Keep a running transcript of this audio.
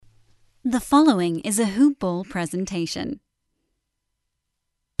The following is a Hoop Ball presentation.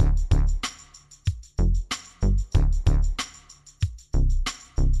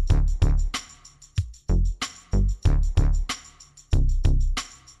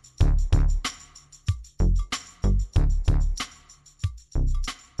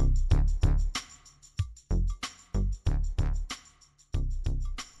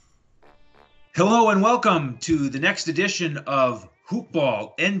 Hello and welcome to the next edition of Hoop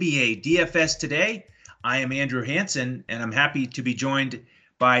Ball NBA DFS Today. I am Andrew Hansen, and I'm happy to be joined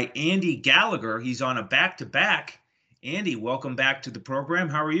by Andy Gallagher. He's on a back-to-back. Andy, welcome back to the program.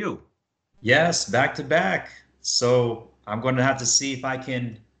 How are you? Yes, back to back. So I'm going to have to see if I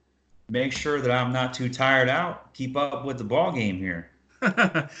can make sure that I'm not too tired out, keep up with the ball game here.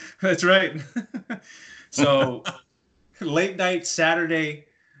 That's right. So late night Saturday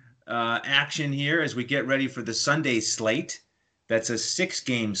action here as we get ready for the Sunday slate. That's a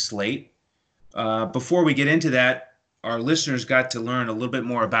 6-game slate. Before we get into that, our listeners got to learn a little bit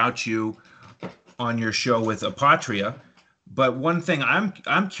more about you on your show with Apatria. But one thing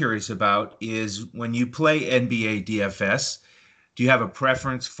I'm curious about is when you play NBA DFS, do you have a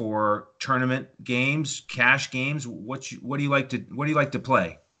preference for tournament games, cash games? What do you like to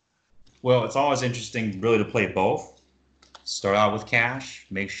play? Well, it's always interesting really to play both. Start out with cash,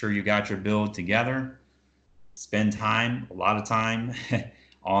 make sure you got your build together, spend a lot of time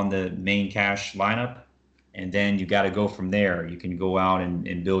on the main cash lineup, and then you got to go from there. You can go out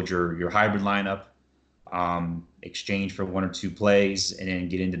and build your hybrid lineup, exchange for one or two plays, and then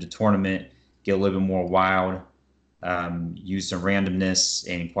get into the tournament, get a little bit more wild, use some randomness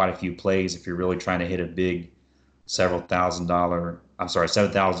and quite a few plays if you're really trying to hit a big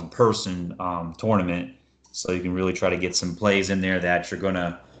 $7,000 person tournament. So you can really try to get some plays in there that you're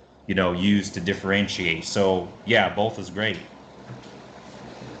gonna, use to differentiate. So yeah, both is great.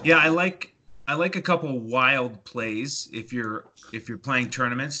 Yeah, I like a couple wild plays if you're playing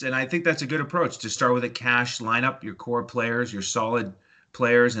tournaments, and I think that's a good approach to start with a cash lineup, your core players, your solid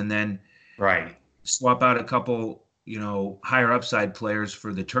players, and then Right. swap out a couple, higher upside players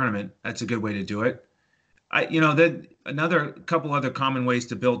for the tournament. That's a good way to do it. Then another couple other common ways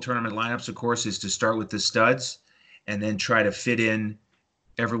to build tournament lineups, of course, is to start with the studs and then try to fit in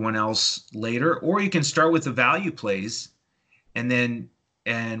everyone else later. Or you can start with the value plays and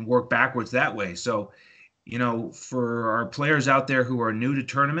work backwards that way. So, for our players out there who are new to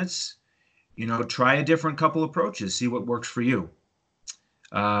tournaments, try a different couple approaches, see what works for you.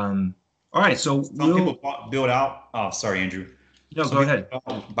 All right, so Some people build out. Oh, sorry, Andrew. no, Some go people ahead. build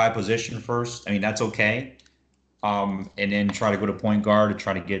out by position first. I mean, that's okay. And then try to go to point guard to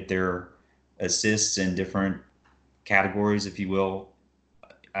try to get their assists in different categories, if you will,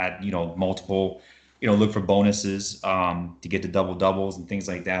 at multiple. Look for bonuses to get the double doubles and things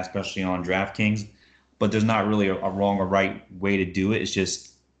like that, especially on DraftKings. But there's not really a wrong or right way to do it. It's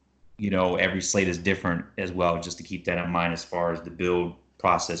just every slate is different as well, just to keep that in mind as far as the build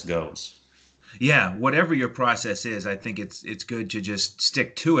process goes. Yeah, whatever your process is, I think it's good to just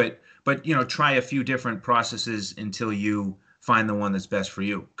stick to it, but try a few different processes until you find the one that's best for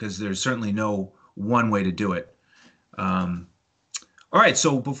you, because there's certainly no one way to do it. Um, all right,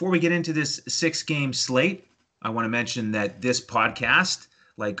 so before we get into this 6-game slate, I want to mention that this podcast,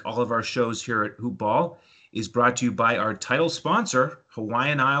 like all of our shows here at Hoop Ball, is brought to you by our title sponsor,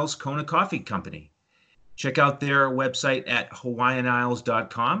 Hawaiian Isles Kona Coffee Company. Check out their website at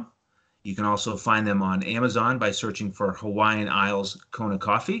hawaiianisles.com. You can also find them on Amazon by searching for Hawaiian Isles Kona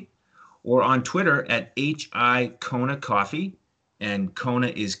Coffee, or on Twitter at HI Kona Coffee, and Kona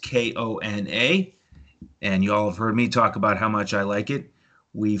is Kona. And you all have heard me talk about how much I like it.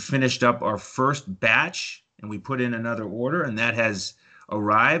 We finished up our first batch and we put in another order, and that has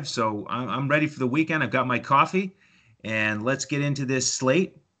arrived. So I'm ready for the weekend. I've got my coffee, and let's get into this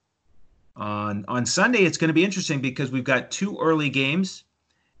slate. On Sunday, it's going to be interesting because we've got two early games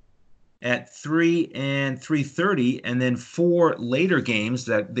at 3 and 3:30, and then four later games.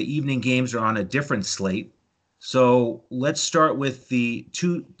 That the evening games are on a different slate. So let's start with the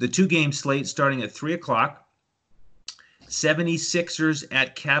two game slate starting at 3 o'clock. 76ers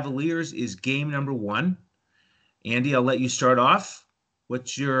at Cavaliers is game number one. Andy, I'll let you start off.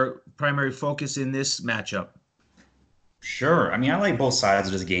 What's your primary focus in this matchup? Sure. I mean, I like both sides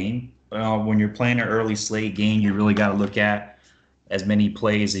of this game. When you're playing an early slate game, you really got to look at as many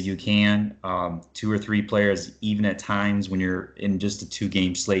plays as you can, two or three players, even at times when you're in just a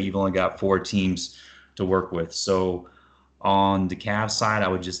 2-game slate, you've only got 4 teams to work with. So on the Cavs side, I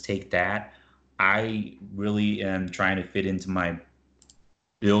would just take that. I really am trying to fit into my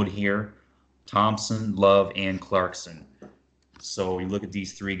build here: Thompson, Love, and Clarkson. So you look at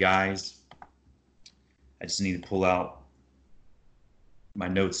these three guys. I just need to pull out my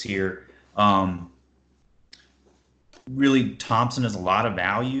notes here. Really, Thompson has a lot of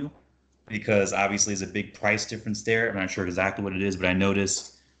value because obviously there's a big price difference there. I'm not sure exactly what it is, but I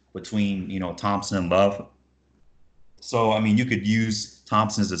noticed between Thompson and Love. So I mean, you could use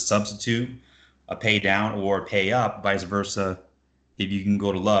Thompson as a substitute, a pay down or a pay up, vice versa. If you can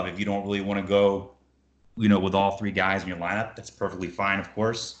go to Love, if you don't really want to go, with all three guys in your lineup, that's perfectly fine. Of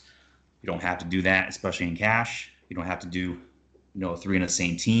course, you don't have to do that, especially in cash. You don't have to do, three in the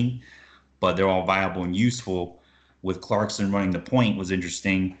same team, but they're all viable and useful. With Clarkson running the point was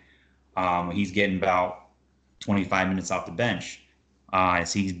interesting. He's getting about 25 minutes off the bench.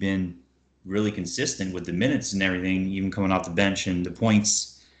 As he's been really consistent with the minutes and everything, even coming off the bench and the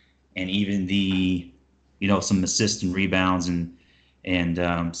points, and even the, some assists and rebounds,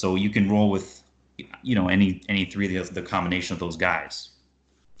 and so you can roll with, any three of the combination of those guys.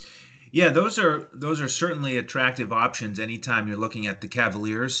 Yeah, those are certainly attractive options anytime you're looking at the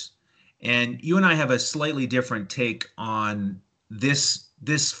Cavaliers. And you and I have a slightly different take on this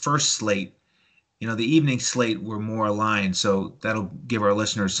first slate. The evening slate, we're more aligned, so that'll give our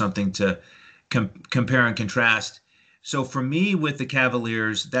listeners something to compare and contrast. So for me, with the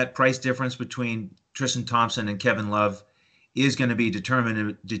Cavaliers, that price difference between Tristan Thompson and Kevin Love is going to be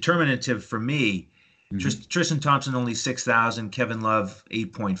determinative for me. Mm-hmm. Tristan Thompson only 6,000, Kevin Love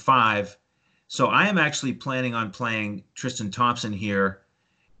 8.5. So I am actually planning on playing Tristan Thompson here.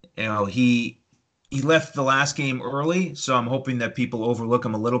 He left the last game early, so I'm hoping that people overlook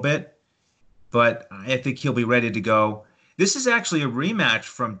him a little bit, but I think he'll be ready to go. This is actually a rematch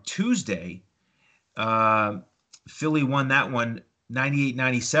from Tuesday. Philly won that one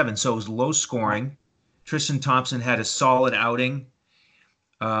 98-97, so it was low scoring. Tristan Thompson had a solid outing.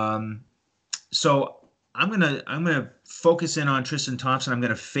 So I'm gonna focus in on Tristan Thompson. I'm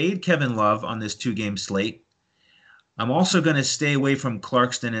gonna fade Kevin Love on this 2-game slate. I'm also going to stay away from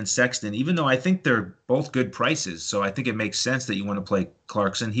Clarkson and Sexton, even though I think they're both good prices. So I think it makes sense that you want to play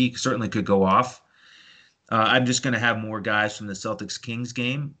Clarkson. He certainly could go off. I'm just going to have more guys from the Celtics-Kings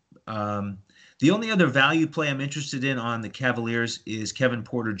game. The only other value play I'm interested in on the Cavaliers is Kevin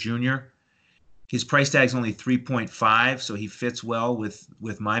Porter Jr. His price tag is only 3.5, so he fits well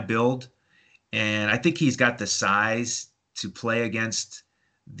with my build. And I think he's got the size to play against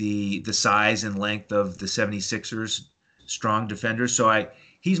the size and length of the 76ers strong defenders. So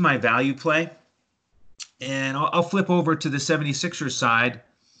he's my value play. And I'll flip over to the 76ers side.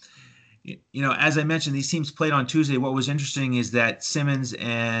 As I mentioned, these teams played on Tuesday. What was interesting is that Simmons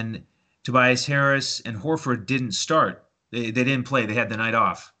and Tobias Harris and Horford didn't start. They didn't play. They had the night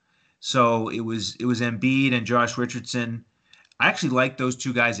off. So it was Embiid and Josh Richardson. I actually like those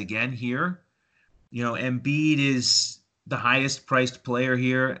two guys again here. Embiid is the highest priced player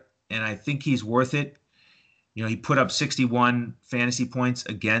here, and I think he's worth it. He put up 61 fantasy points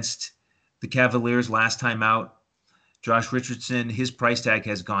against the Cavaliers last time out. Josh Richardson, his price tag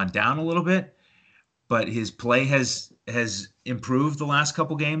has gone down a little bit, but his play has improved the last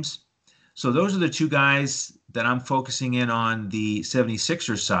couple games. So those are the two guys that I'm focusing in on the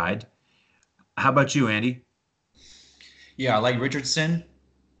 76ers side. How about you, Andy? Yeah, I like Richardson.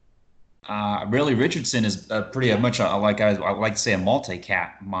 Really, Richardson is pretty much I like to say a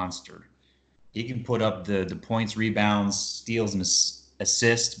multi-cat monster. He can put up the points, rebounds, steals, and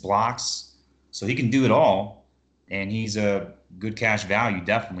assists, blocks. So he can do it all, and he's a good cash value.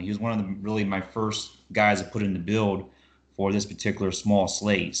 Definitely, he was one of my first guys to put in the build for this particular small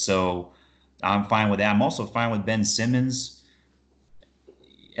slate. So I'm fine with that. I'm also fine with Ben Simmons,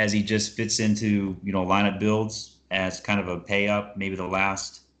 as he just fits into lineup builds as kind of a pay up, maybe the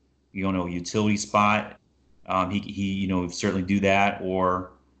last utility spot. He certainly do that,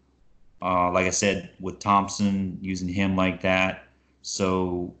 or like I said, with Thompson, using him like that.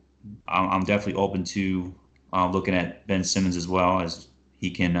 So I'm definitely open to looking at Ben Simmons as well, as he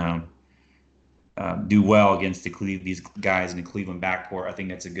can do well against these guys in the Cleveland backcourt. I think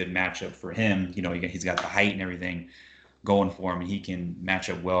that's a good matchup for him. He's got the height and everything going for him, and he can match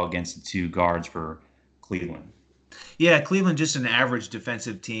up well against the two guards for Cleveland. Yeah, Cleveland just an average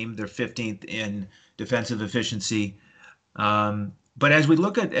defensive team. They're 15th in defensive efficiency. But as we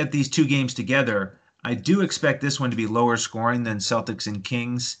look at these two games together, I do expect this one to be lower scoring than Celtics and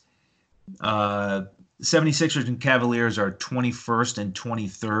Kings. 76ers and Cavaliers are 21st and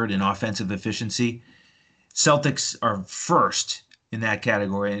 23rd in offensive efficiency. Celtics are first in that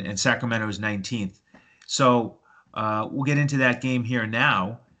category, and Sacramento is 19th. So we'll get into that game here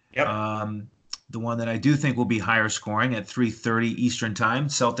now. Yep. The one that I do think will be higher scoring at 3:30 Eastern time.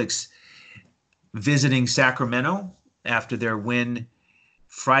 Celtics visiting Sacramento after their win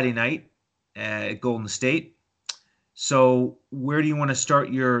Friday night at Golden State. So where do you want to start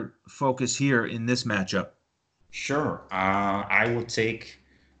your focus here in this matchup? Sure. I will take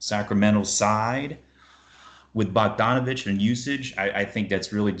Sacramento's side with Bogdanovich and usage. I think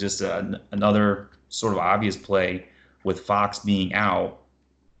that's really just another sort of obvious play with Fox being out.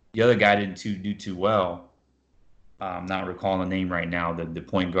 The other guy didn't do too well. I'm not recalling the name right now, the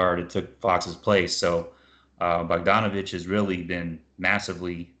point guard that took Fox's place. So Bogdanovich has really been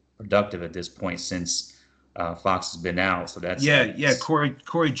massively productive at this point since Fox has been out. So that's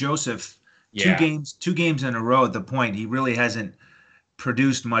Corey Joseph, yeah. two games in a row at the point. He really hasn't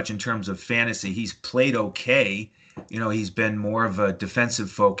produced much in terms of fantasy. He's played okay. He's been more of a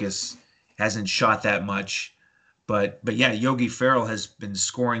defensive focus, hasn't shot that much. But yeah, Yogi Ferrell has been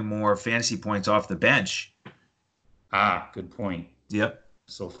scoring more fantasy points off the bench. Good point. Yep.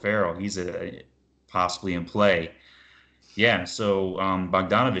 So Ferrell, he's possibly in play. Yeah, so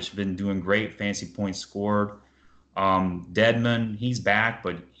Bogdanovich been doing great, fantasy points scored. Dedmon, he's back,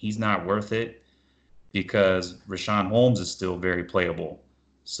 but he's not worth it because Richaun Holmes is still very playable.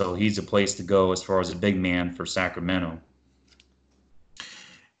 So he's a place to go as far as a big man for Sacramento.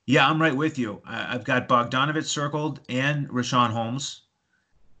 Yeah, I'm right with you. I've got Bogdanovich circled and Richaun Holmes.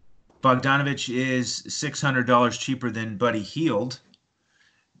 Bogdanovich is $600 cheaper than Buddy Hield.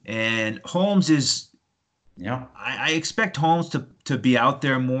 And Holmes is, I expect Holmes to be out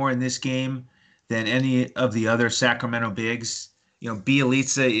there more in this game than any of the other Sacramento bigs.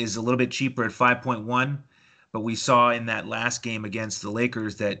 Bjelica is a little bit cheaper at 5.1, but we saw in that last game against the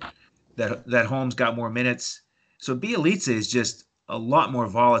Lakers that Holmes got more minutes. So Bjelica is just a lot more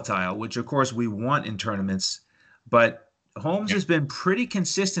volatile, which of course we want in tournaments, but Holmes has been pretty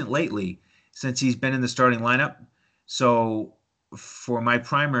consistent lately since he's been in the starting lineup. So for my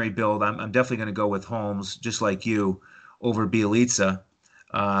primary build, I'm definitely going to go with Holmes, just like you, over Bjelica.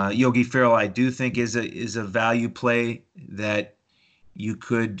 Yogi Ferrell, I do think is a value play that you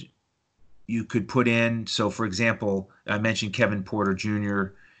could put in. So, for example, I mentioned Kevin Porter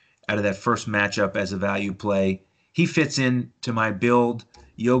Jr. out of that first matchup as a value play. He fits in to my build.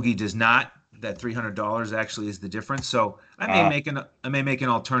 Yogi does not. That $300 actually is the difference. So I may make an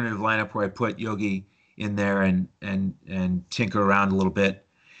alternative lineup where I put Yogi in there and tinker around a little bit.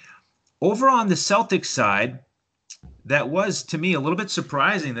 Over on the Celtics side, that was to me a little bit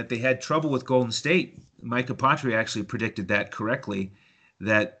surprising that they had trouble with Golden State. Micah Patry actually predicted that correctly,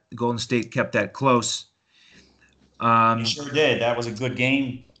 that Golden State kept that close. He sure did. That was a good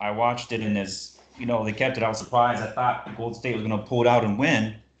game. I watched it, and as they kept it, I was surprised. I thought Golden State was going to pull it out and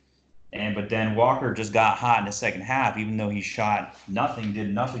win. But then Walker just got hot in the second half, even though he shot nothing,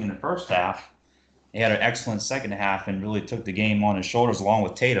 did nothing in the first half. He had an excellent second half and really took the game on his shoulders along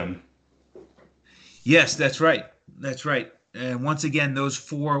with Tatum. Yes, that's right. That's right. And once again, those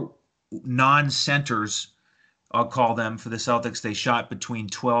four non-centers, I'll call them, for the Celtics, they shot between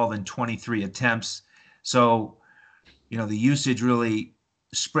 12 and 23 attempts. So, the usage really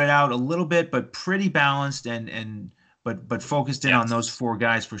spread out a little bit, but pretty balanced but focused in on those four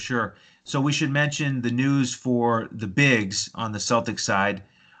guys for sure. So we should mention the news for the bigs on the Celtics side.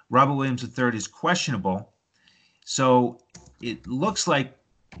 Robert Williams III is questionable. So it looks like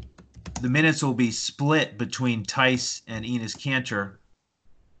the minutes will be split between Tice and Enes Kanter.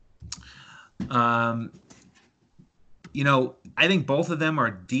 I think both of them are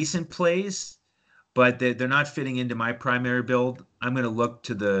decent plays, but they're not fitting into my primary build. I'm going to look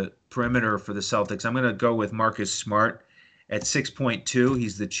to the perimeter for the Celtics. I'm going to go with Marcus Smart at 6.2.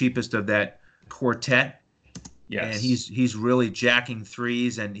 He's the cheapest of that quartet. Yes. And he's really jacking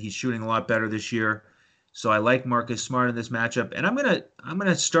threes, and he's shooting a lot better this year. So I like Marcus Smart in this matchup. And I'm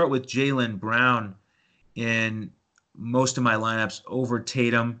gonna start with Jaylen Brown in most of my lineups over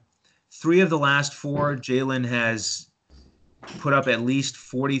Tatum. 3 of the last 4, Jaylen has put up at least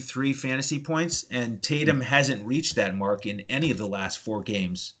 43 fantasy points, and Tatum hasn't reached that mark in any of the last 4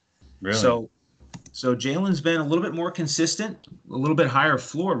 games. Really? So Jaylen's been a little bit more consistent, a little bit higher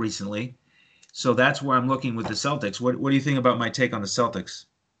floor recently. So that's where I'm looking with the Celtics. What do you think about my take on the Celtics?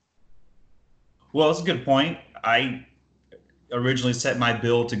 Well, that's a good point. I originally set my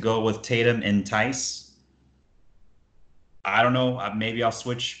build to go with Tatum and Tice. I don't know. Maybe I'll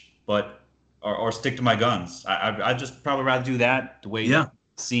switch, but or stick to my guns. I'd just probably rather do that. The way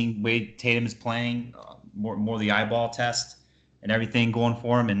seeing way Tatum is playing, more the eyeball test and everything going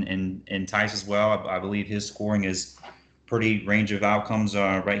for him, and Tice as well. I believe his scoring is pretty range of outcomes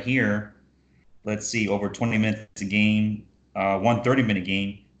right here. Let's see, over 20 minutes a game, 130-minute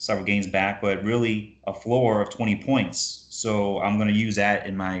game, several games back, but really a floor of 20 points. So I'm going to use that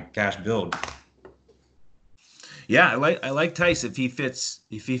in my cash build. Yeah, I like Tice if he fits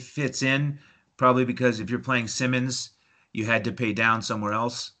in, probably because if you're playing Simmons, you had to pay down somewhere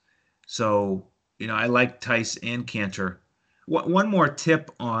else. So, I like Tice and Cantor. One more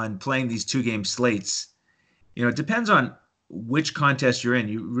tip on playing these two-game slates. It depends on which contest you're in.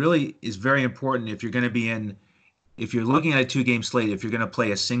 You really is very important if you're going to be in, if you're looking at a two-game slate, if you're going to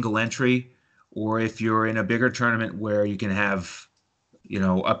play a single entry, or if you're in a bigger tournament where you can have,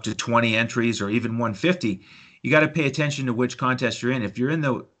 up to 20 entries or even 150, you got to pay attention to which contest you're in. If you're in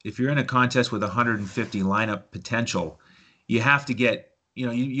a contest with 150 lineup potential, you have to get,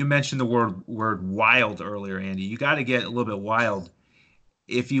 you mentioned the word wild earlier, Andy. You got to get a little bit wild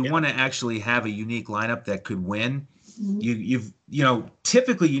if you want to actually have a unique lineup that could win.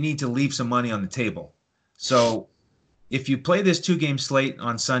 Typically you need to leave some money on the table. So if you play this two-game slate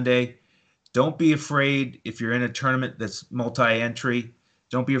on Sunday, don't be afraid. If you're in a tournament that's multi-entry,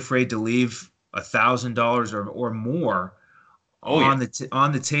 don't be afraid to leave $1,000 or more on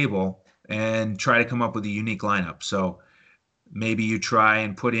the table and try to come up with a unique lineup. So maybe you try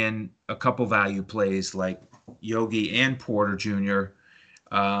and put in a couple value plays like Yogi and Porter Jr.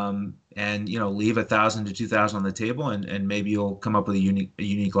 And leave 1,000 to 2,000 on the table, and maybe you'll come up with a unique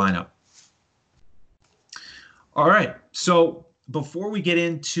lineup. All right. So before we get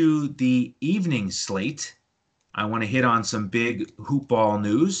into the evening slate, I want to hit on some big hoopball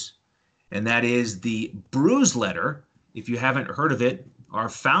news, and that is the Brews Letter. If you haven't heard of it, our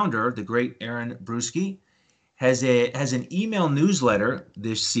founder, the great Aaron Bruski, has an email newsletter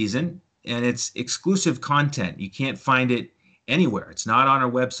this season, and it's exclusive content. You can't find it anywhere. It's not on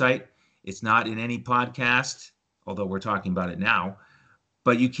our website. It's not in any podcast, although we're talking about it now.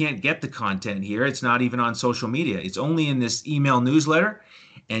 But you can't get the content here. It's not even on social media. It's only in this email newsletter,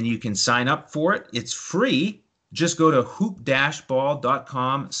 and you can sign up for it. It's free. Just go to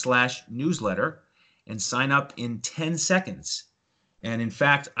hoop-ball.com/newsletter and sign up in 10 seconds. And in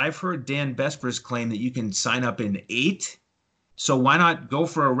fact, I've heard Dan Besbris claim that you can sign up in 8. So why not go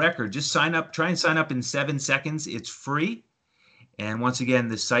for a record? Just try and sign up in 7 seconds. It's free. And once again,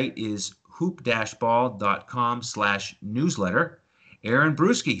 the site is hoop-ball.com/newsletter. Aaron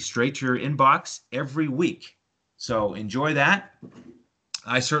Bruski, straight to your inbox every week. So enjoy that.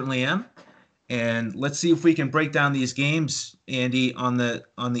 I certainly am. And let's see if we can break down these games, Andy, on the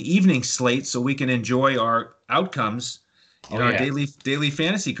evening slate, so we can enjoy our outcomes in our daily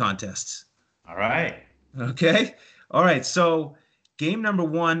fantasy contests. All right. Okay. All right. So game number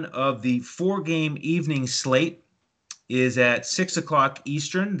 1 of the 4-game evening slate is at 6 o'clock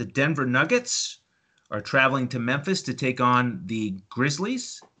Eastern. The Denver Nuggets are traveling to Memphis to take on the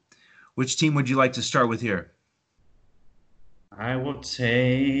Grizzlies. Which team would you like to start with here? I will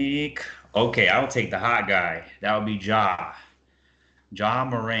take the hot guy. That would be Ja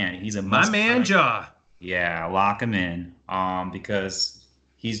Morant. He's a my man, Ja. Yeah, lock him in. Because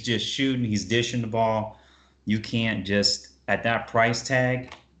he's just shooting, he's dishing the ball. You can't just at that price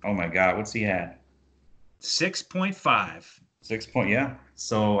tag. Oh my God, what's he at? 6.5. 6 point, yeah.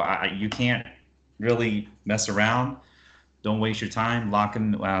 So you can't really mess around. Don't waste your time. Lock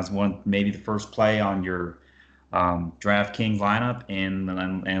him as maybe the first play on your DraftKings lineup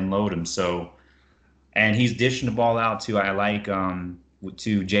and load him. So, and he's dishing the ball out to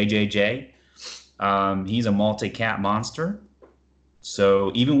JJJ. He's a multi-cap monster.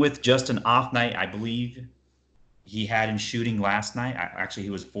 So even with just an off night, I believe he had in shooting last night. Actually, he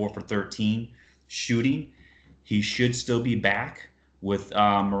was 4 for 13 shooting. He should still be back with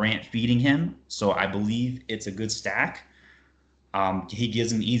Morant feeding him. So I believe it's a good stack. He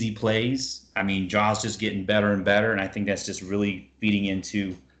gives him easy plays. I mean, Ja's just getting better and better, and I think that's just really feeding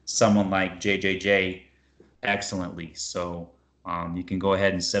into someone like JJJ excellently. So you can go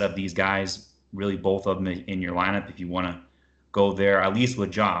ahead and set up these guys, really both of them in your lineup if you want to go there, at least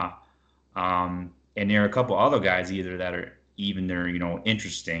with Ja. And there are a couple other guys either that are they're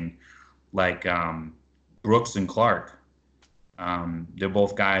interesting, like Brooks and Clark. They're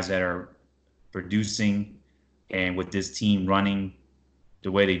both guys that are producing, and with this team running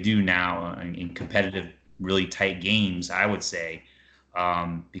the way they do now in competitive, really tight games, I would say,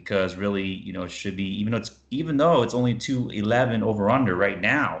 because really, it should be, even though it's only 211 over under right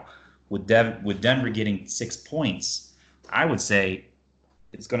now, with Denver getting 6 points, I would say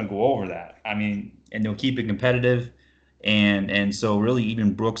it's going to go over that. I mean, and they'll keep it competitive, and so really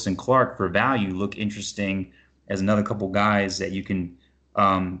even Brooks and Clark for value look interesting as another couple guys that you can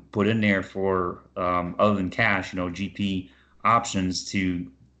put in there for other than cash, GP options to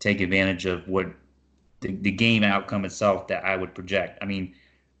take advantage of what the game outcome itself that I would project. I mean,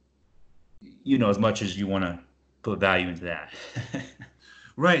 as much as you want to put value into that.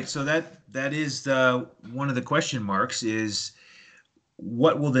 Right. So that is one of the question marks is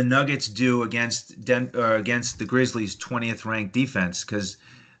what will the Nuggets do against the Grizzlies' 20th ranked defense? Because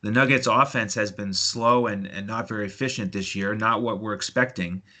the Nuggets' offense has been slow and not very efficient this year. Not what we're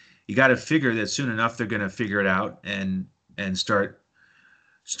expecting. You got to figure that soon enough they're going to figure it out and start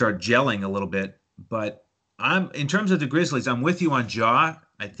gelling a little bit. But I'm in terms of the Grizzlies, I'm with you on Ja.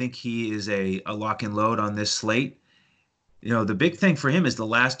 I think he is a lock and load on this slate. The big thing for him is the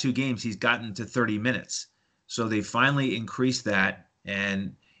last two games he's gotten to 30 minutes. So they finally increased that.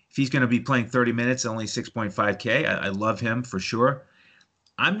 And if he's going to be playing 30 minutes, only 6.5K, I love him for sure.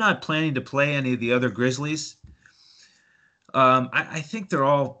 I'm not planning to play any of the other Grizzlies. I think they're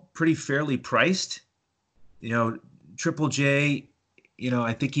all pretty fairly priced. Triple J,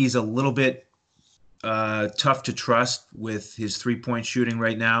 I think he's a little bit tough to trust with his 3-point shooting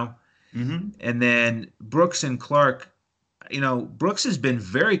right now. Mm-hmm. And then Brooks and Clark, Brooks has been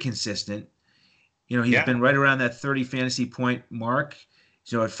very consistent. He's been right around that 30 fantasy point mark.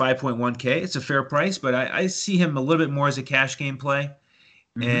 At 5.1K, it's a fair price, but I see him a little bit more as a cash game play.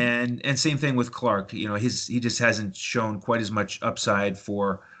 Mm-hmm. And same thing with Clark. He just hasn't shown quite as much upside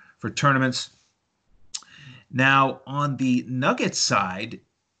for tournaments. Now on the Nuggets side,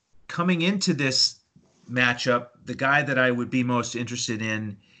 coming into this matchup, the guy that I would be most interested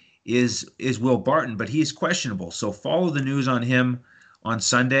in is Will Barton, but he's questionable. So follow the news on him on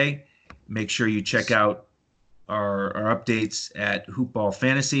Sunday. Make sure you check out our updates at Hoopball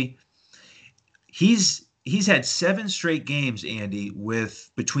Fantasy. He's had 7 straight games, Andy,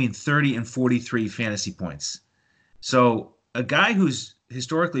 with between 30 and 43 fantasy points. So a guy who's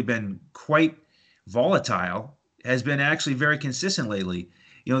historically been quite volatile has been actually very consistent lately.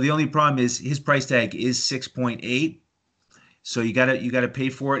 The only problem is his price tag is 6.8. So you gotta pay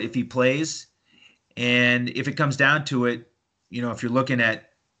for it if he plays. And if it comes down to it, if you're looking at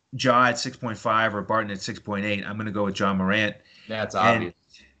Ja at 6.5 or Barton at 6.8, I'm going to go with Ja Morant. That's obvious.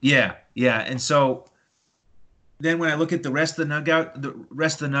 Yeah. And so then when I look at the rest of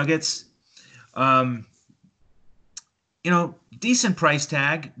the Nuggets, decent price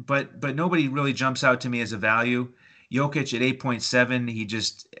tag, but nobody really jumps out to me as a value. Jokic at 8.7,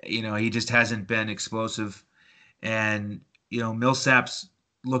 he just hasn't been explosive, and Millsap's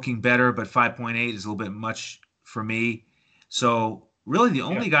looking better, but 5.8 is a little bit much for me. So really, the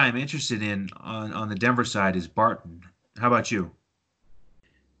only guy I'm interested in on the Denver side is Barton. How about you?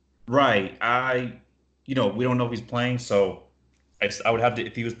 Right. We don't know if he's playing, so I would have to,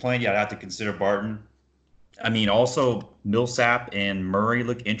 if he was playing, I'd have to consider Barton. I mean, also Millsap and Murray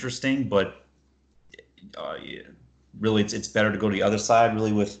look interesting, but really, it's better to go to the other side,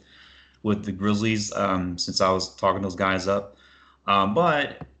 really, with the Grizzlies, since I was talking those guys up.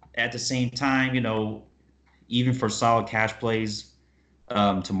 But at the same time, even for solid cash plays,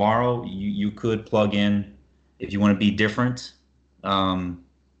 tomorrow you could plug in if you want to be different.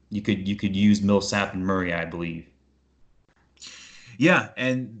 You could use Millsap and Murray, I believe. Yeah,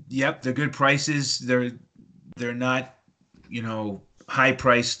 and they're good prices. They're not high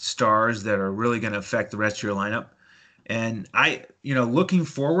priced stars that are really going to affect the rest of your lineup. And looking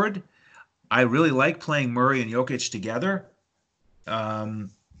forward, I really like playing Murray and Jokic together.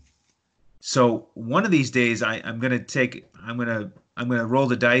 So one of these days I'm gonna roll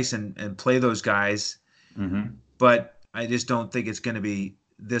the dice and play those guys. Mm-hmm. But I just don't think it's going to be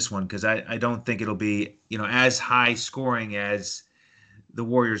this one, because I don't think it'll be as high scoring as the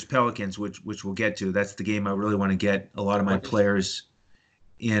Warriors Pelicans, which we'll get to. That's the game I really want to get a lot of my players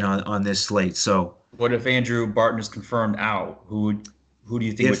in on this slate. So what if Andrew Barton is confirmed out? Who do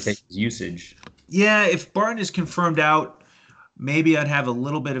you think would take his usage? Yeah, if Barton is confirmed out, maybe I'd have a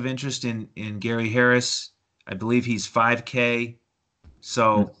little bit of interest in Gary Harris. I believe he's 5K.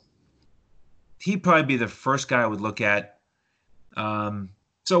 So he'd probably be the first guy I would look at.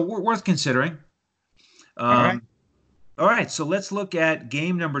 So worth considering. All right, so let's look at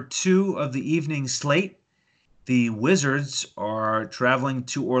game number 2 of the evening slate. The Wizards are traveling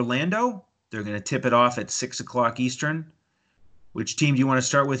to Orlando. They're going to tip it off at 6 o'clock Eastern. Which team do you want to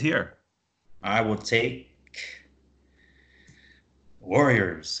start with here? I will take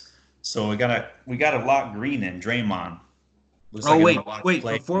Warriors. So we gotta lock Green in. Draymond. Looks wait!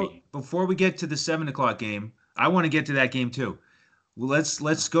 Before we get to the 7 o'clock game, I want to get to that game too. Well,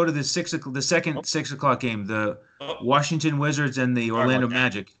 let's go to the second 6 o'clock game, the Washington Wizards and the Orlando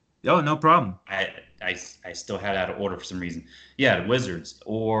Magic. Oh, no problem. I still had out of order for some reason. Yeah, the Wizards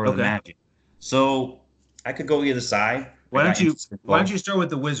or the Magic. So I could go either side. Why don't you start with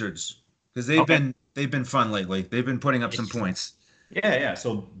the Wizards, because they've been fun lately. They've been putting up some points. Yeah.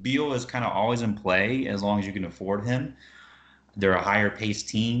 So Beal is kind of always in play as long as you can afford him. they're a higher paced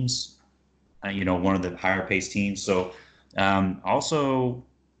teams. One of the higher paced teams. So also,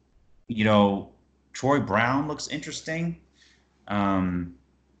 Troy Brown looks interesting,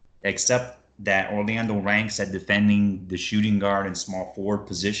 except that Orlando ranks at defending the shooting guard and small forward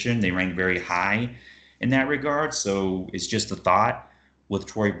position. They rank very high in that regard. So it's just a thought with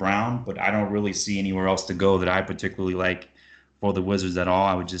Troy Brown, but I don't really see anywhere else to go that I particularly like for the Wizards at all.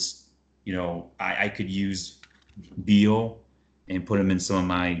 I would just, I could use Beal and put him in some of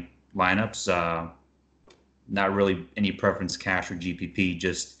my lineups. Not really any preference, cash or GPP.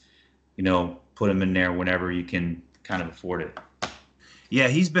 Just put him in there whenever you can kind of afford it. Yeah,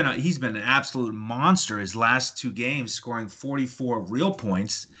 he's been an absolute monster his last 2 games, scoring 44 real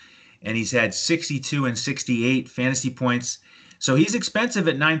points, and he's had 62 and 68 fantasy points. So he's expensive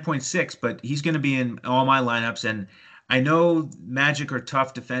at 9.6, but he's going to be in all my lineups. And I know Magic are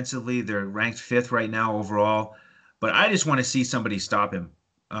tough defensively; they're ranked 5th right now overall. But I just want to see somebody stop him.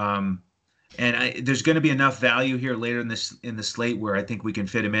 There's going to be enough value here later in the slate where I think we can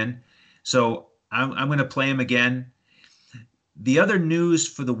fit him in. So I'm going to play him again. The other news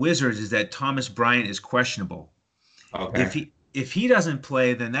for the Wizards is that Thomas Bryant is questionable. Okay. If he doesn't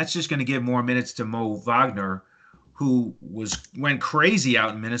play, then that's just going to give more minutes to Mo Wagner, who went crazy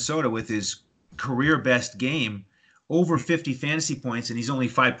out in Minnesota with his career best game, over 50 fantasy points, and he's only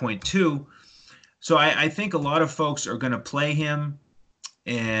 5.2. So I think a lot of folks are going to play him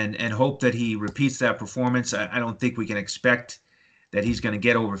and hope that he repeats that performance. I don't think we can expect that he's going to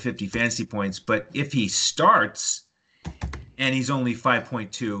get over 50 fantasy points, but if he starts and he's only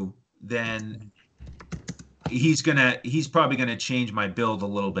 5.2, then he's probably going to change my build a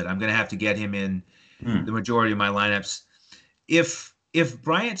little bit. I'm going to have to get him in the majority of my lineups. If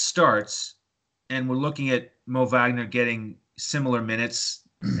Bryant starts and we're looking at Mo Wagner getting similar minutes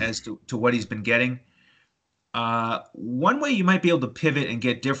as to what he's been getting, one way you might be able to pivot and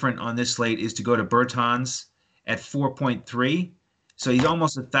get different on this slate is to go to Bertans at 4.3. So he's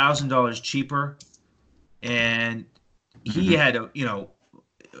almost $1,000 cheaper, and he had a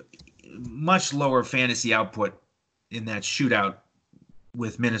much lower fantasy output in that shootout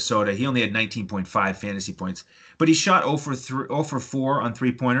with Minnesota. He only had 19.5 fantasy points, but he shot 0 for 4 on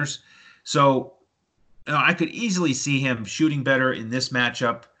 3-pointers. So I could easily see him shooting better in this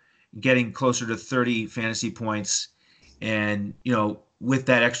matchup, getting closer to 30 fantasy points, and with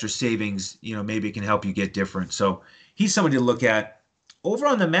that extra savings, maybe it can help you get different. So he's somebody to look at. Over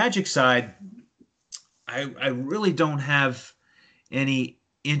on the Magic side, I really don't have any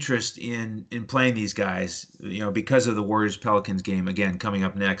interest in playing these guys, because of the Warriors-Pelicans game, again, coming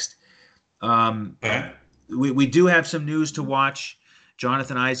up next. We do have some news to watch.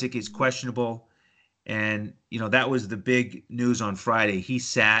 Jonathan Isaac is questionable, and, that was the big news on Friday. He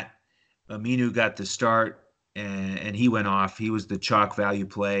sat. Aminu got the start, and he went off. He was the chalk value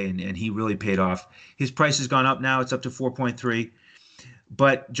play, and he really paid off. His price has gone up now. It's up to 4.3.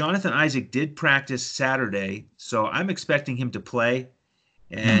 But Jonathan Isaac did practice Saturday, so I'm expecting him to play.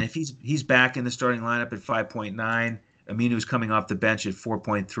 And if he's back in the starting lineup at 5.9, Aminu's coming off the bench at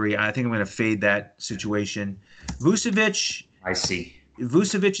 4.3. I think I'm going to fade that situation. Vucevic. I see.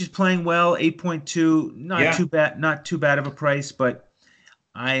 Vucevic is playing well, 8.2. Not too bad of a price, but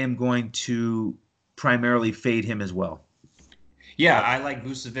I am going to primarily fade him as well. Yeah, I like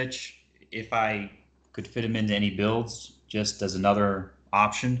Vucevic if I could fit him into any builds, just as another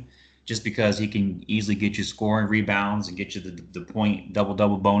option, just because he can easily get you scoring, rebounds, and get you the point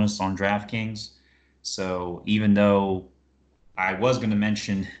double bonus on DraftKings. So even though I was going to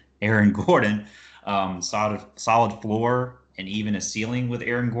mention Aaron Gordon, solid floor and even a ceiling with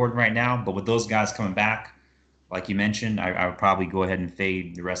Aaron Gordon right now, but with those guys coming back, like you mentioned, I would probably go ahead and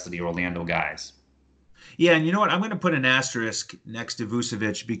fade the rest of the Orlando guys. Yeah, and you know what? I'm going to put an asterisk next to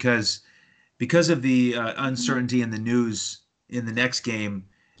Vucevic because of the uncertainty in the news in the next game.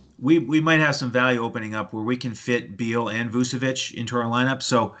 We might have some value opening up where we can fit Beal and Vucevic into our lineup.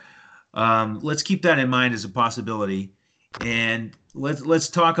 So let's keep that in mind as a possibility, and let's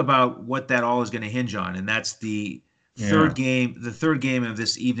talk about what that all is going to hinge on, and that's the third game. The third game of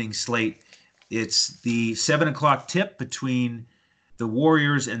this evening slate. It's the 7:00 tip between the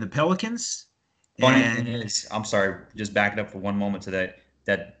Warriors and the Pelicans. Funny thing is, I'm sorry, just back it up for one moment to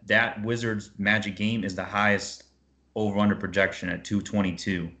that Wizards Magic game is the highest over-under projection at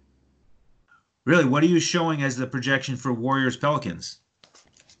 222. Really? What are you showing as the projection for Warriors Pelicans?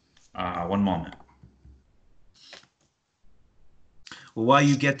 One moment. Well, while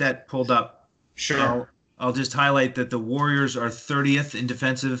you get that pulled up, sure. I'll just highlight that the Warriors are 30th in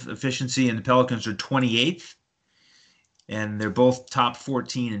defensive efficiency and the Pelicans are 28th. And they're both top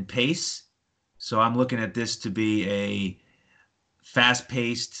 14 in pace. So I'm looking at this to be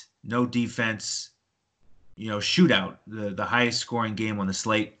fast-paced, no defense, shootout, the highest scoring game on the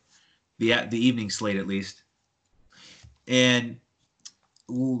slate, the evening slate at least. And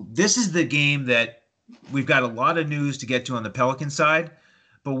this is the game that we've got a lot of news to get to on the Pelican side,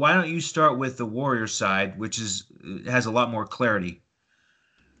 but why don't you start with the Warriors side, which has a lot more clarity?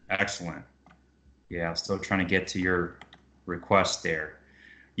 Excellent. Yeah, I'm still trying to get to your request there.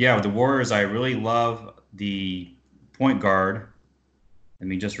 Yeah, with the Warriors, I really love the point guard. Let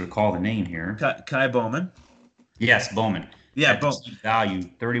me just recall the name here. Kai Bowman. Yes, Bowman. Yeah, Bowman. Value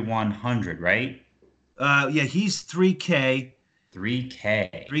 3,100, right? Yeah, he's 3K.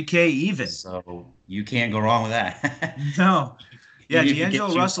 3K. 3K even. So you can't go wrong with that. No. Yeah,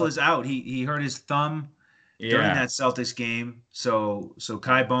 D'Angelo Russell is out. He hurt his thumb during that Celtics game. So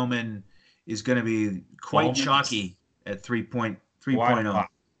Kai Bowman is going to be quite chalky at 3.0.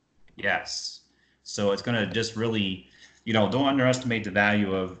 Yes. So it's going to just really, don't underestimate the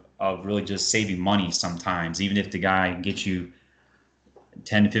value of really just saving money sometimes, even if the guy gets you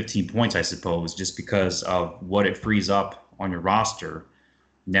 10 to 15 points, I suppose, just because of what it frees up on your roster.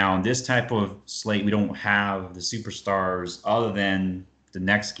 Now, in this type of slate, we don't have the superstars other than the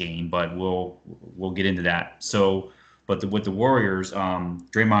next game, but we'll get into that. So, but with the Warriors,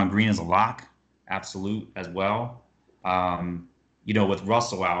 Draymond Green is a lock, absolute as well. With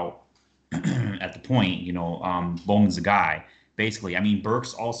Russell out at the point, Bowman's the guy. Basically, I mean,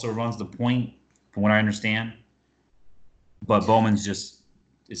 Burks also runs the point, from what I understand, but Bowman's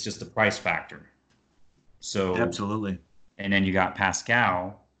it's just the price factor. So absolutely. And then you got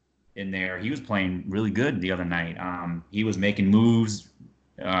Pascal in there. He was playing really good the other night. He was making moves,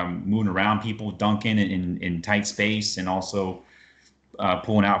 moving around people, dunking in tight space, and also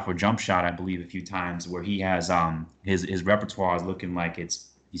pulling out for a jump shot, I believe, a few times, where he has his repertoire is looking like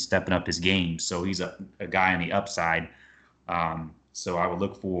he's stepping up his game. So he's a guy on the upside. So I would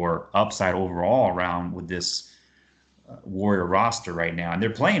look for upside overall around with this Warrior roster right now, and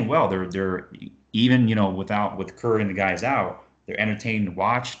they're playing well. They're even with Curry and the guys out, they're entertaining to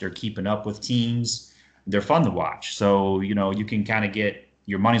watch. They're keeping up with teams. They're fun to watch. So you can kind of get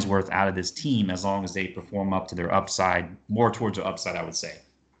your money's worth out of this team as long as they perform up to their upside, more towards the upside, I would say.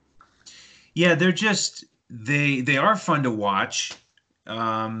 Yeah, they are fun to watch.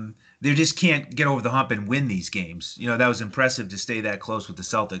 They just can't get over the hump and win these games. That was impressive to stay that close with the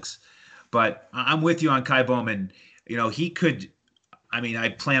Celtics. But I'm with you on Kai Bowman. He could. I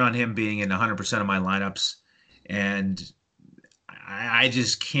plan on him being in 100% of my lineups, and I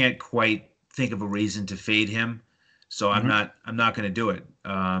just can't quite think of a reason to fade him. So I'm not going to do it.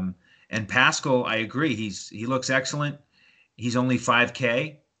 And Pascal, I agree. He looks excellent. He's only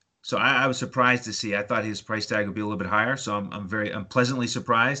 5K. So I was surprised to see. I thought his price tag would be a little bit higher. So I'm pleasantly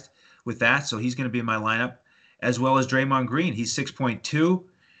surprised with that. So he's going to be in my lineup, as well as Draymond Green. He's 6.2,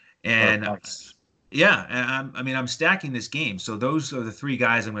 and yeah, and I'm stacking this game. So those are the three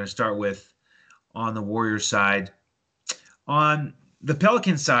guys I'm going to start with on the Warriors side. On the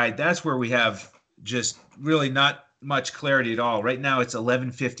Pelicans side, that's where we have just really not much clarity at all. Right now it's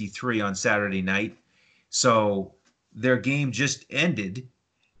 11:53 on Saturday night. So their game just ended.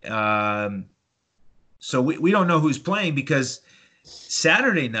 So we don't know who's playing, because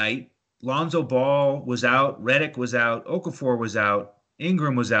Saturday night, Lonzo Ball was out, Redick was out, Okafor was out,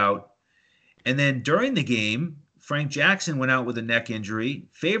 Ingram was out. And then during the game, Frank Jackson went out with a neck injury.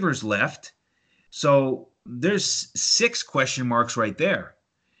 Favors left. So there's 6 question marks right there.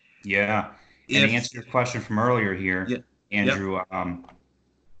 Yeah. And to answer your question from earlier here, Andrew,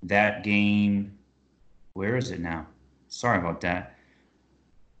 that game, where is it now? Sorry about that.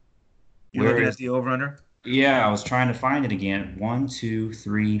 You're looking at the over-under? Yeah, I was trying to find it again. 1, 2,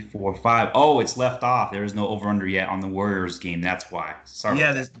 3, 4, 5. Oh, it's left off. There is no over-under yet on the Warriors game. That's why. Sorry.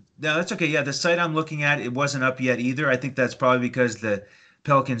 Yeah, no, that's okay. Yeah, the site I'm looking at, it wasn't up yet either. I think that's probably because the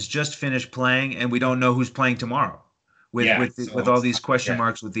Pelicans just finished playing, and we don't know who's playing tomorrow with all these question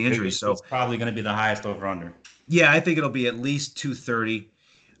marks with the injuries. So it's probably going to be the highest over-under. Yeah, I think it'll be at least 230,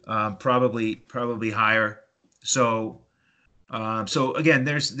 probably higher. So again,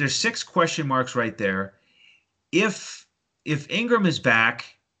 there's 6 question marks right there. If Ingram is back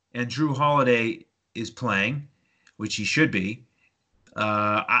and Drew Holiday is playing, which he should be,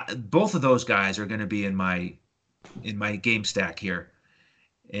 both of those guys are going to be in my game stack here,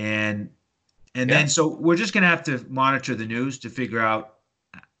 and then so we're just going to have to monitor the news to figure out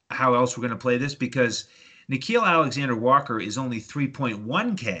how else we're going to play this, because Nickeil Alexander-Walker is only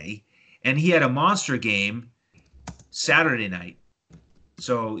 3.1K, and he had a monster game Saturday night.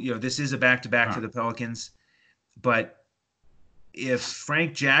 So this is a back-to-back for the Pelicans. But if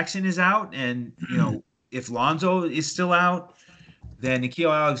Frank Jackson is out, and if Lonzo is still out, then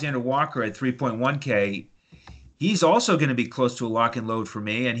Nickeil Alexander-Walker at 3.1K, he's also going to be close to a lock and load for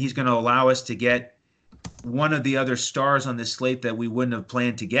me, and he's going to allow us to get one of the other stars on this slate that we wouldn't have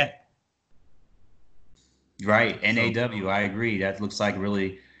planned to get. Right, NAW, I agree. That looks like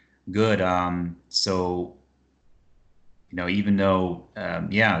really good. So, even though,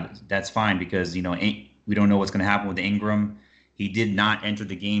 that's fine because, we don't know what's going to happen with Ingram. He did not enter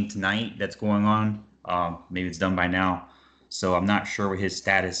the game tonight that's going on. Maybe it's done by now. So I'm not sure what his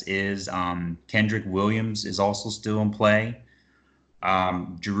status is. Kendrick Williams is also still in play.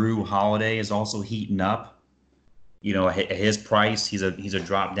 Jrue Holiday is also heating up. At his price, he's a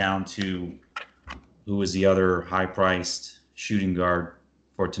drop down to who is the other high-priced shooting guard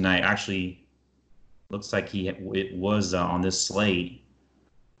for tonight. Actually, looks like it was on this slate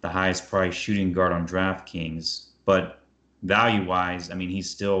the highest priced shooting guard on DraftKings. But value-wise, he's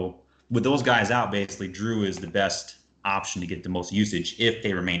still with those guys out. Basically, Jrue is the best option to get the most usage if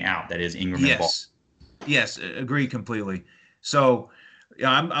they remain out. That is Ingram and Ball. Yes, agree completely. So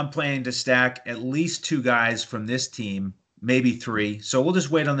I'm planning to stack at least 2 guys from this team, maybe 3. So we'll just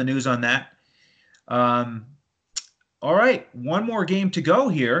wait on the news on that. All right, one more game to go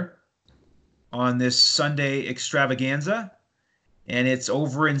here on this Sunday extravaganza, and it's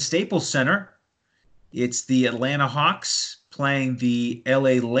over in Staples Center. It's the Atlanta Hawks playing the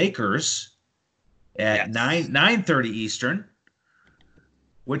LA Lakers at 9:30 Eastern.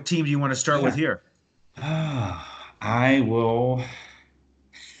 What team do you want to start with here? I will.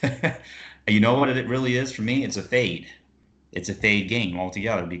 You know what it really is for me? It's a fade. It's a fade game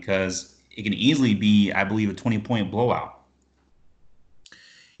altogether because it can easily be, I believe, a 20-point blowout.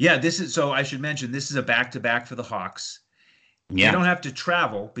 Yeah, so I should mention this is a back-to-back for the Hawks. Yeah. They don't have to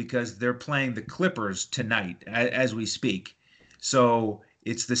travel because they're playing the Clippers tonight as we speak. So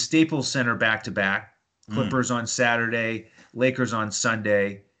it's the Staples Center back-to-back. Clippers on Saturday, Lakers on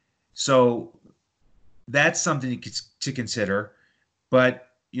Sunday. So that's something to consider. But,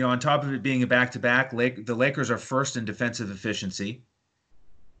 on top of it being a back-to-back, the Lakers are first in defensive efficiency.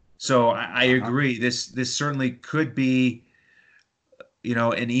 So I agree. This certainly could be,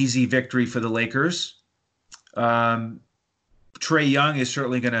 an easy victory for the Lakers. Trae Young is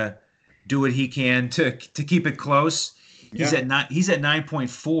certainly going to do what he can to keep it close. He's at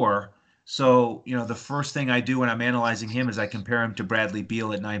 9.4. So, the first thing I do when I'm analyzing him is I compare him to Bradley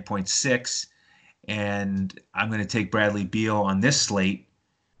Beal at 9.6, and I'm going to take Bradley Beal on this slate.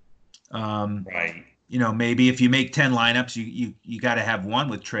 Right. Maybe if you make 10 lineups, you got to have one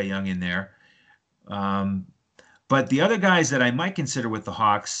with Trae Young in there. But the other guys that I might consider with the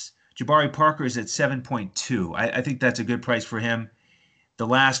Hawks, Jabari Parker is at 7.2. I think that's a good price for him. The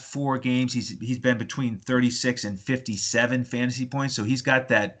last 4 games, he's been between 36 and 57 fantasy points. So he's got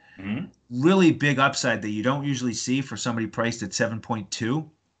that really big upside that you don't usually see for somebody priced at 7.2.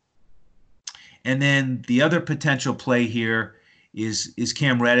 And then the other potential play here is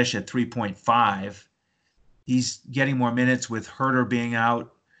Cam Reddish at 3.5. He's getting more minutes with Herter being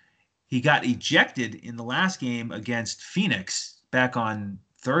out. He got ejected in the last game against Phoenix back on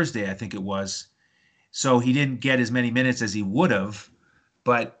Thursday, I think it was. So he didn't get as many minutes as he would have,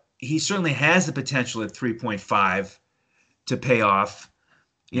 but he certainly has the potential at 3.5 to pay off.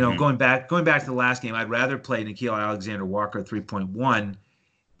 Going back to the last game, I'd rather play Nickeil Alexander-Walker at 3.1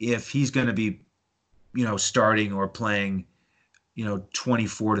 if he's going to be, starting or playing,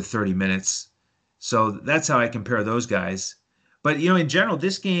 24 to 30 minutes. So that's how I compare those guys. But, in general,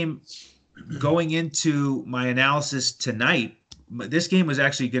 this game, going into my analysis tonight, this game was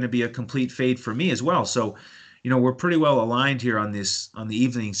actually going to be a complete fade for me as well. So, we're pretty well aligned here on the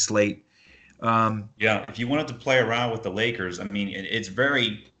evening slate. If you wanted to play around with the Lakers, it's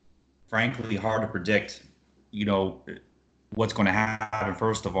very, frankly, hard to predict, what's going to happen.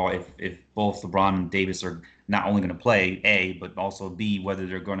 First of all, if both LeBron and Davis are not only going to play, A, but also B, whether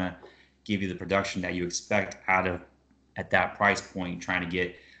they're going to give you the production that you expect at that price point, trying to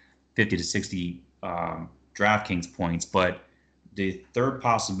get 50 to 60 DraftKings points. But the third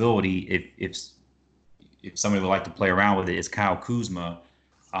possibility, if somebody would like to play around with it, is Kyle Kuzma,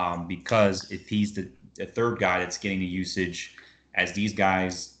 because if he's the third guy that's getting the usage, as these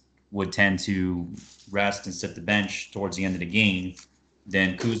guys would tend to rest and sit the bench towards the end of the game,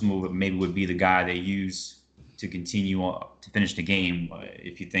 then Kuzma would be the guy they use to continue to finish the game,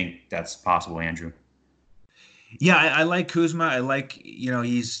 if you think that's possible, Andrew. Yeah, I like Kuzma. I like,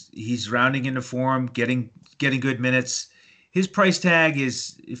 he's rounding into form, getting good minutes. His price tag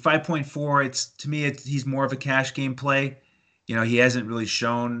is 5.4. To me, he's more of a cash game play. He hasn't really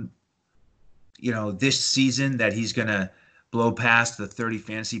shown, this season that he's going to blow past the 30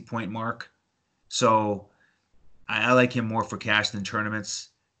 fantasy point mark. So I like him more for cash than tournaments.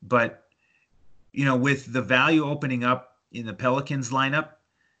 But, with the value opening up in the Pelicans lineup,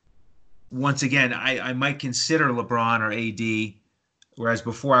 once again, I might consider LeBron or AD, whereas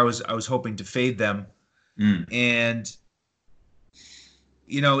before I was hoping to fade them. And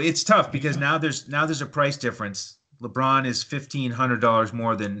it's tough because now there's a price difference. LeBron is $1,500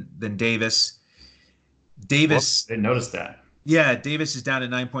 more than Davis. Davis, I didn't notice that. Yeah, Davis is down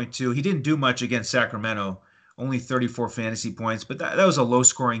at 9.2. He didn't do much against Sacramento, only 34 fantasy points, but that was a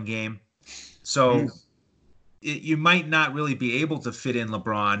low-scoring game. So you might not really be able to fit in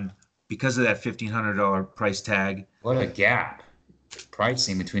LeBron because of that $1,500 price tag. What a gap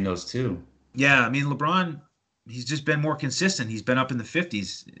pricing between those two. Yeah, I mean, LeBron, he's just been more consistent. He's been up in the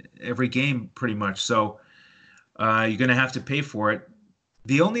 50s every game pretty much. So you're going to have to pay for it.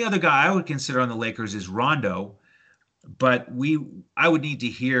 The only other guy I would consider on the Lakers is Rondo, but I would need to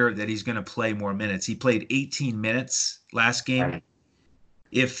hear that he's going to play more minutes. He played 18 minutes last game. Right.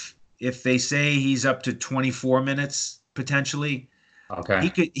 If they say he's up to 24 minutes potentially,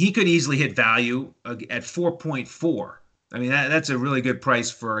 okay, he could easily hit value at 4.4. I mean, that's a really good price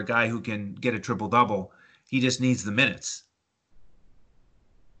for a guy who can get a triple-double. He just needs the minutes.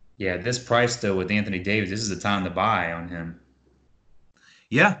 Yeah, this price, though, with Anthony Davis, this is the time to buy on him.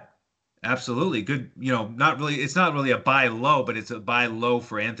 Yeah, absolutely. Good. It's not really a buy low, but it's a buy low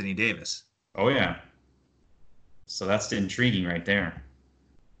for Anthony Davis. Oh, yeah. So that's intriguing right there.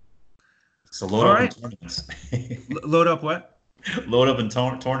 So load up in tournaments. Load up what? Load up in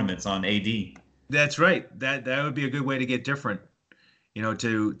tournaments on AD. That's right. That would be a good way to get different.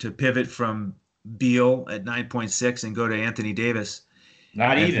 To pivot from Beal at 9.6 and go to Anthony Davis.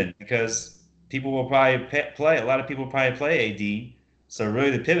 Not even, because people will probably play. A lot of people probably play AD. So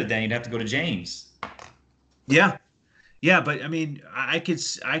really, the pivot then you'd have to go to James. Yeah, but I mean, I could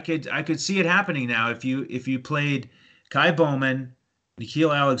see it happening now if you played Kai Bowman,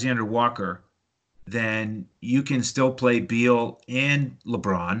 Nickeil Alexander-Walker, then you can still play Beal and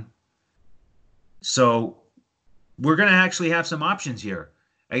LeBron. So we're going to actually have some options here.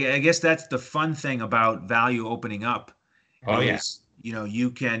 I guess that's the fun thing about value opening up. Oh, yes.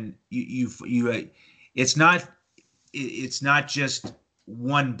 You can it's not just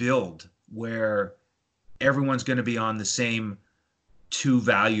one build where everyone's going to be on the same two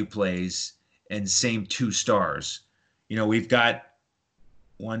value plays and same 2 stars. We've got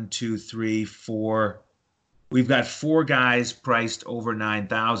 1, 2, 3, 4. We've got 4 guys priced over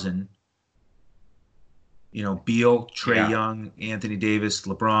 9,000. Beal, Trae Young, Anthony Davis,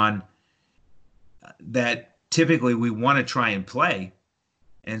 LeBron, that typically we want to try and play.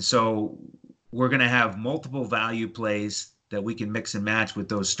 And so we're going to have multiple value plays that we can mix and match with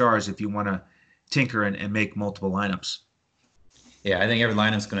those stars if you want to tinker and make multiple lineups. Yeah, I think every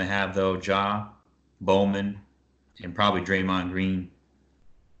lineup's going to have, though, Ja, Bowman, and probably Draymond Green.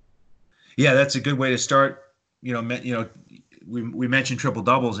 Yeah, that's a good way to start. We mentioned triple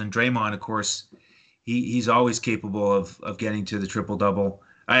doubles, and Draymond, of course, he's always capable of getting to the triple double.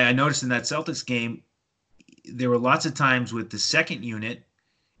 I noticed in that Celtics game, there were lots of times with the second unit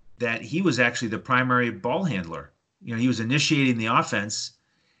that he was actually the primary ball handler. He was initiating the offense,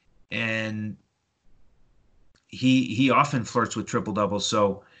 and he often flirts with triple doubles.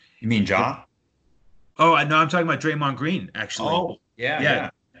 So you mean Ja? Oh, no, I'm talking about Draymond Green, actually. Oh, yeah.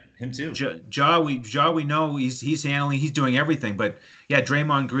 Him too. Ja, we know he's handling, he's doing everything. But yeah,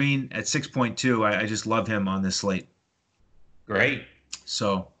 Draymond Green at 6.2, I just love him on this slate. Great.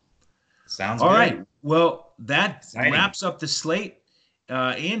 So sounds all good. right. Well, that Exciting. Wraps up the slate.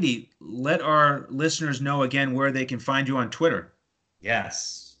 Andy, let our listeners know again where they can find you on Twitter.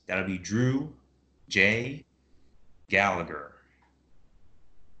 Yes, that'll be Drew J. Gallagher.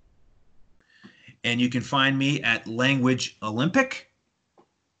 And you can find me at Language Olympic.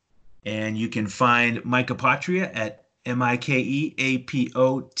 And you can find Mike Apotria at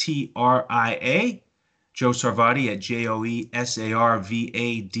MikeApotria. Joe Sarvadi at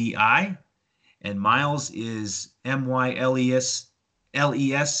JoeSarvadi. And Miles is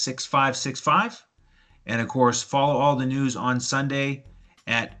MYLES6565. And of course, follow all the news on Sunday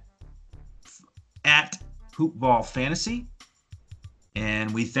at Hoopball Fantasy.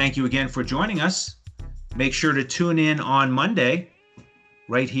 And we thank you again for joining us. Make sure to tune in on Monday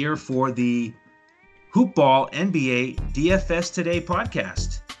right here for the Hoopball NBA DFS Today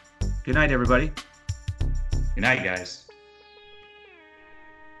podcast. Good night, everybody. Good night, guys.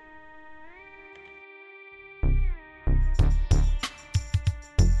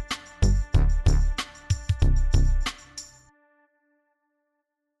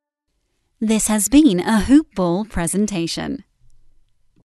 This has been a Hoopball presentation.